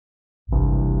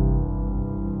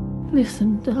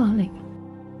Listen, darling.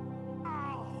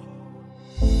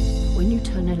 When you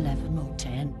turn 11 or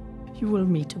 10, you will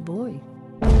meet a boy.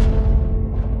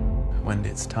 When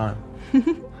it's time.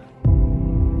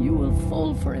 You will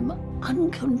fall for him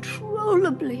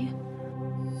uncontrollably.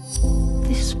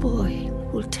 This boy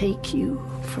will take you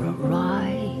for a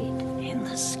ride in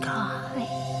the sky.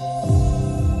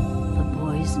 The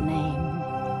boy's name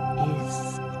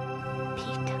is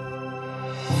Peter.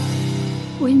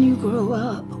 When you grow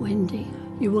up, Wendy,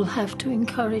 you will have to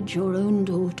encourage your own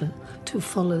daughter to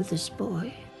follow this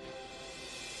boy.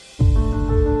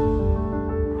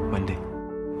 Wendy,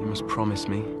 you must promise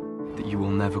me that you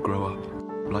will never grow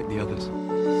up like the others.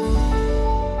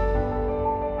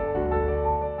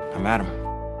 I'm Adam.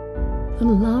 The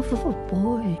love of a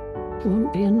boy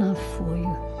won't be enough for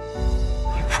you.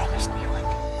 You promised me,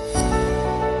 Wendy.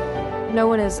 No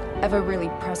one is ever really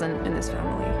present in this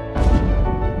family.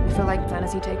 I feel like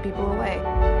fantasy take people away.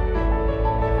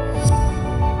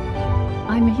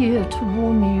 I'm here to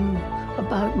warn you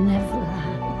about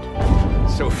Neverland.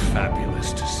 So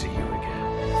fabulous to see you again.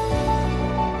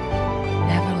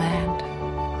 Neverland.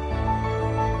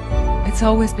 It's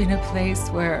always been a place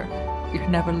where you're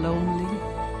never lonely.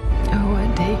 Oh,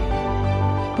 Wendy.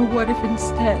 But what if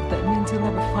instead that means you'll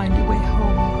never find your way home?